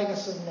made in the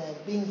likeness of men.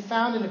 Being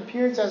found in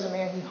appearance as a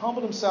man, he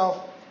humbled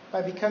himself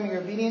by becoming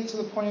obedient to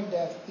the point of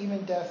death,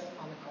 even death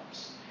on the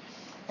cross."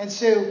 And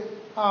so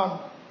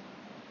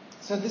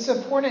this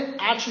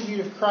important attribute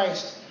of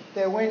Christ,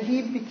 that when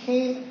he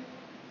became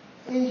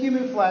in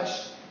human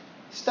flesh,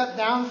 stepped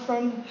down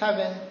from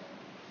heaven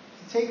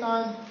to take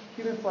on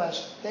human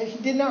flesh, that he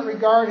did not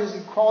regard his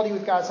equality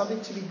with God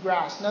something to be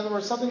grasped. In other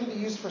words, something to be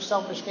used for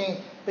selfish gain.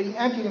 But he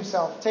emptied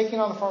himself, taking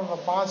on the form of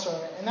a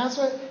bondservant. And that's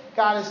what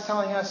God is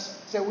telling us,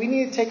 is that we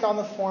need to take on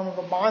the form of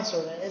a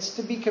bondservant. It's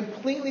to be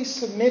completely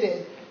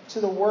submitted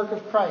to the work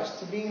of Christ,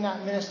 to being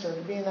that minister,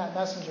 to being that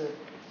messenger.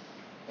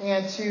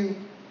 And to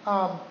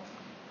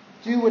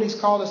do what He's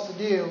called us to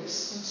do,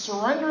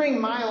 surrendering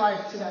my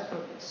life to that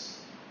purpose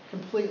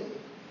completely.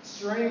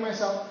 Surrendering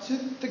myself to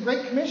the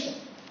Great Commission.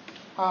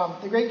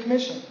 The Great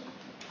Commission.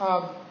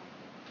 I'm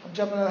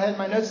jumping ahead in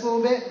my notes a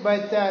little bit,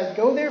 but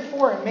go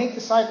therefore and make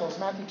disciples.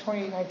 Matthew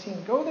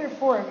 28:19. Go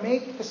therefore and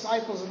make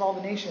disciples of all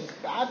the nations,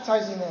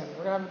 baptizing them.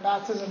 We're going to have a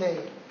baptism day.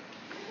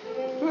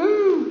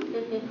 Woo!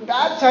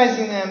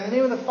 Baptizing them in the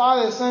name of the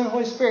Father, the Son, and the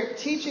Holy Spirit,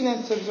 teaching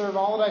them to observe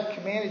all that I've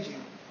commanded you.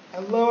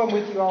 And lo, I'm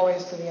with you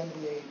always to the end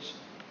of the age.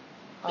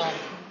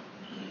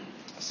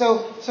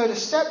 So to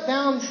step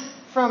down,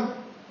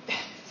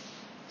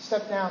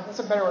 that's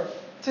a better word,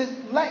 to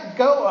let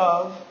go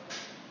of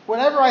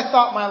whatever I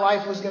thought my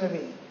life was going to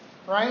be,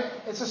 right?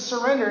 It's a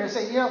surrender. It's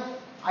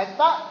I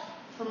thought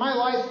for my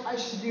life I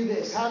should do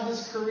this, have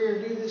this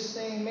career, do this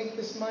thing, make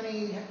this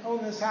money,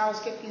 own this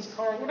house, get these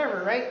cars,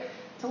 whatever, right?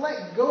 To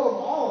let go of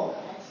all of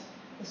that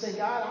and say,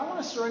 God, I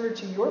want to surrender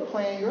to your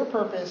plan, your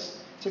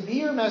purpose, to be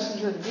your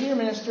messenger, to be your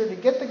minister, to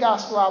get the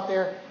gospel out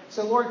there.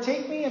 So Lord,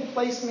 take me and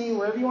place me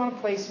wherever you want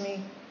to place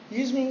me.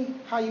 Use me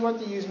how you want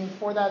to use me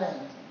for that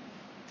end.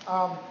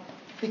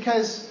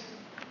 Because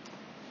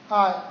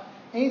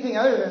anything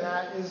other than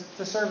that is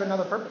to serve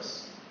another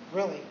purpose,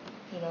 really.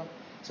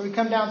 So we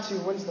come down to,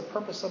 what is the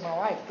purpose of my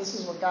life? This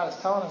is what God is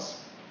telling us.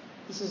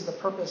 This is the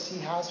purpose He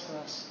has for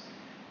us.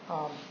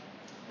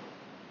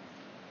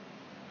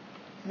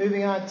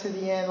 Moving on to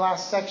the end,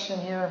 last section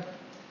here.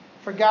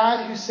 For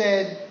God, who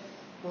said,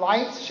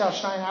 light shall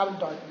shine out of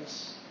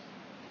darkness,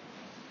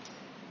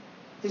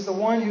 is the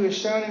one who is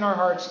shown in our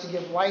hearts to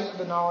give light of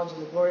the knowledge of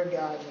the glory of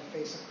God in the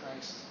face of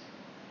Christ.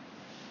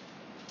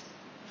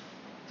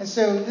 And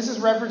so this is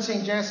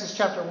referencing Genesis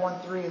chapter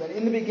 1:3, that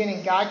in the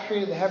beginning God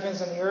created the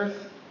heavens and the earth.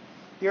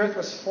 The earth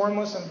was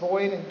formless and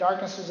void, and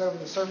darkness was over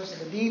the surface of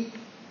the deep.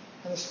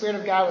 And the Spirit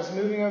of God was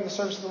moving over the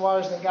surface of the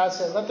waters. And then God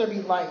said, let there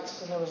be light.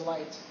 And there was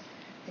light.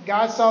 And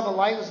God saw the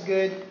light was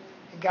good,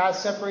 and God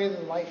separated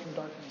the light from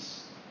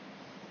darkness.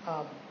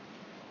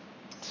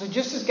 So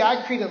just as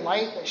God created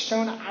light that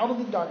shone out of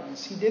the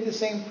darkness, He did the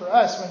same for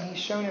us when He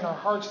shone in our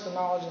hearts the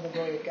knowledge and the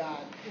glory of God.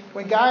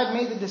 When God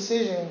made the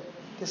decision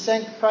to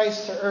send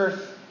Christ to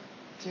earth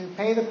to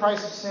pay the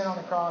price of sin on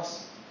the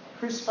cross,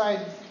 crucified,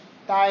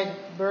 died,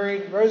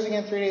 buried, rose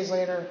again 3 days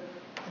later,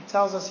 and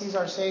tells us He's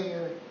our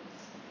Savior,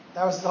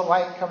 that was the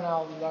light coming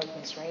out of the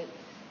darkness, right?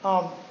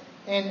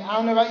 And I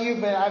don't know about you,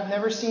 but I've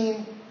never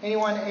seen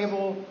anyone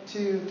able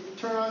to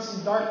turn on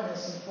some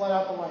darkness and flood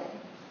out the light.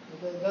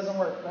 It doesn't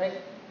work, right?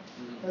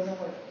 It doesn't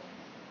work.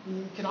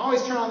 You can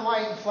always turn on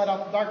light and flood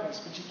out the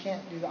darkness, but you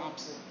can't do the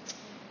opposite.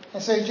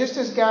 And so just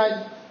as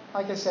God,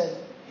 like I said,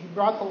 He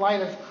brought the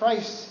light of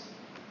Christ,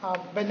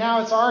 but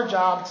now it's our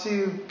job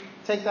to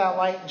take that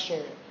light and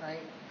share it, right?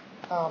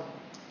 And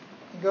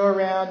go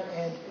around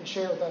and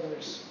share it with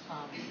others.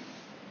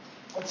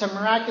 It's a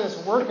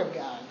miraculous work of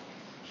God.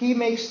 He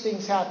makes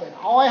things happen.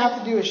 All I have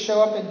to do is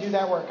show up and do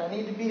that work. I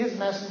need to be His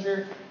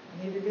messenger.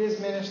 I need to be His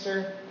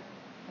minister.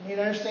 I need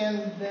to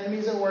understand the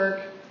enemy's at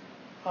work.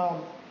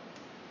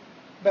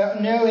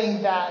 But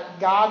knowing that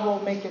God will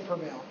make it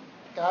prevail.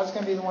 God's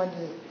going to be the one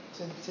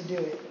to do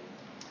it.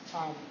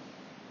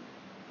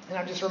 And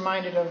I'm just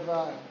reminded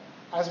of,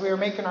 as we were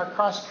making our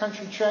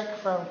cross-country trek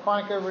from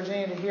Quantico,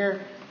 Virginia to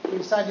here, we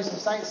decided to do some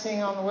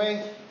sightseeing on the way.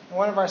 And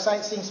one of our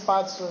sightseeing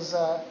spots was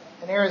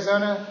in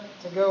Arizona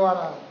to go on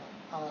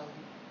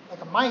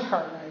a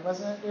minecart ride,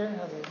 wasn't it, dear? It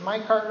was a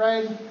minecart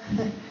ride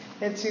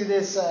into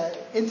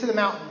the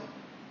mountain,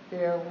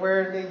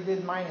 where they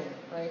did mining,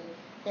 right?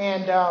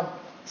 And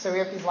so we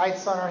have these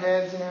lights on our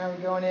heads, we're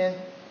going in,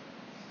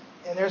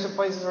 and there's some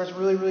places where it's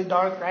really, really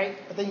dark, right?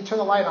 But then you turn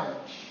the light on,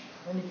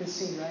 and you can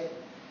see, right?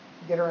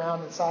 You get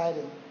around inside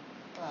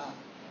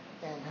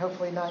and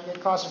hopefully not get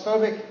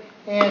claustrophobic,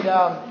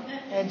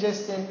 and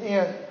just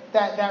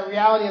that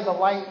reality of the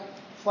light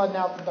flooding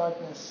out the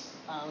darkness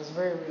was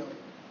very real.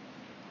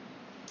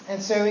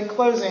 And so in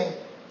closing,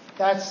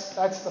 that's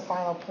the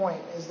final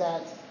point, is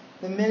that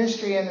the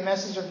ministry and the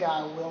message of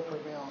God will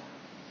prevail.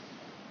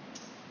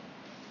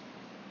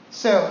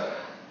 So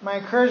my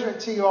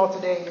encouragement to you all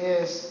today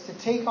is to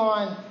take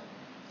on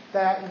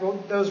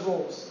those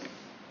roles,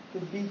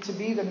 to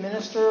be the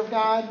minister of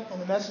God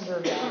and the messenger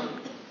of God,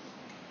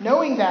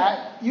 knowing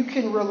that you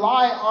can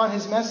rely on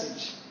His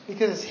message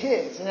because it's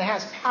His and it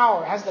has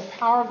power. It has the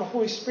power of the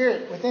Holy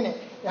Spirit within it.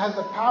 It has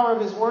the power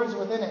of His words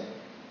within it.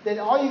 That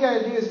all you got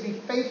to do is be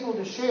faithful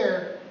to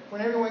share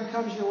when everyone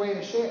comes your way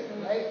to share,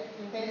 right?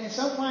 And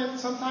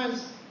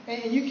sometimes,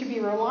 and you can be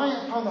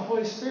reliant upon the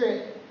Holy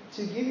Spirit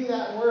to give you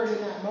that word in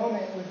that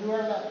moment with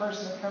whoever that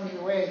person that comes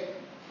your way.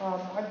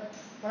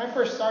 When I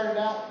first started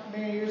out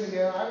many years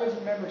ago, I would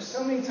remember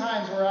so many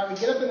times where I would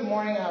get up in the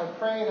morning and I would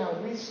pray and I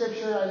would read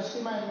scripture. I would just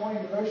do my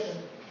morning devotion.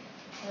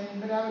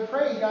 But I would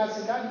pray and God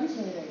said, God, use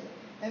me today.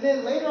 And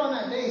then later on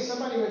that day,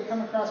 somebody would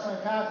come across my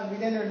path and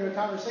we'd enter into a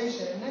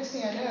conversation. And next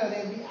thing I know,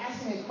 they would be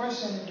asking me a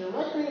question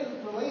directly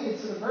related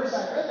to the verse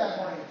I read that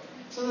morning.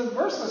 So the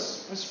verse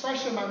was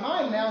fresh in my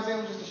mind, and I was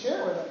able just to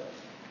share it with them.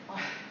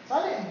 So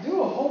I didn't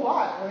do a whole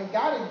lot. I mean,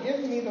 God had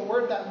given me the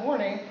word that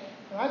morning,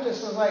 and I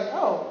just was like,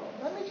 oh,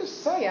 let me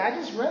just tell you, I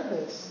just read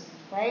this,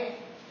 right?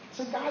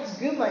 So God's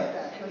good like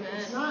that. Like,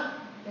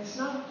 it's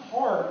not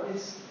hard.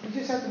 You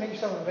just have to make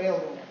yourself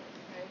available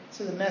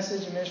to the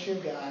message and ministry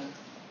of God.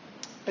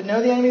 But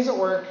know the enemy's at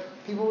work.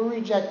 People will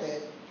reject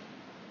it.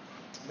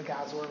 But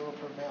God's word will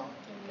prevail.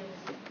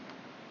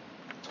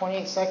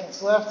 28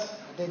 seconds left.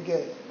 I did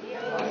good.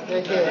 I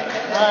did good. All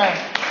right.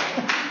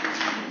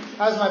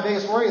 That was my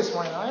biggest worry this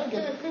morning. I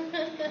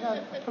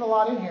put a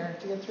lot in here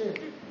to get through.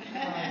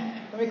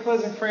 Let me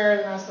close in prayer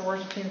and ask the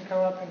worship team to come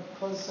up and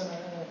close us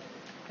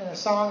in a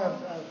song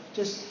of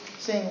just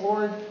saying,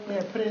 Lord,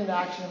 put it into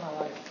action in my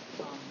life.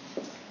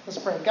 Let's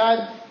pray.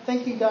 God,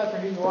 thank you, God, for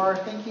who you are.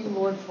 Thank you,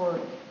 Lord, for,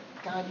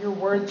 God, your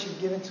word that you've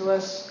given to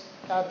us.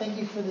 God, thank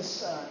you for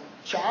this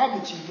job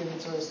that you've given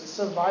to us. It's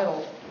so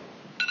vital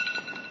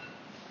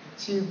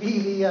to be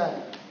the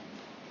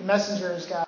messengers, God.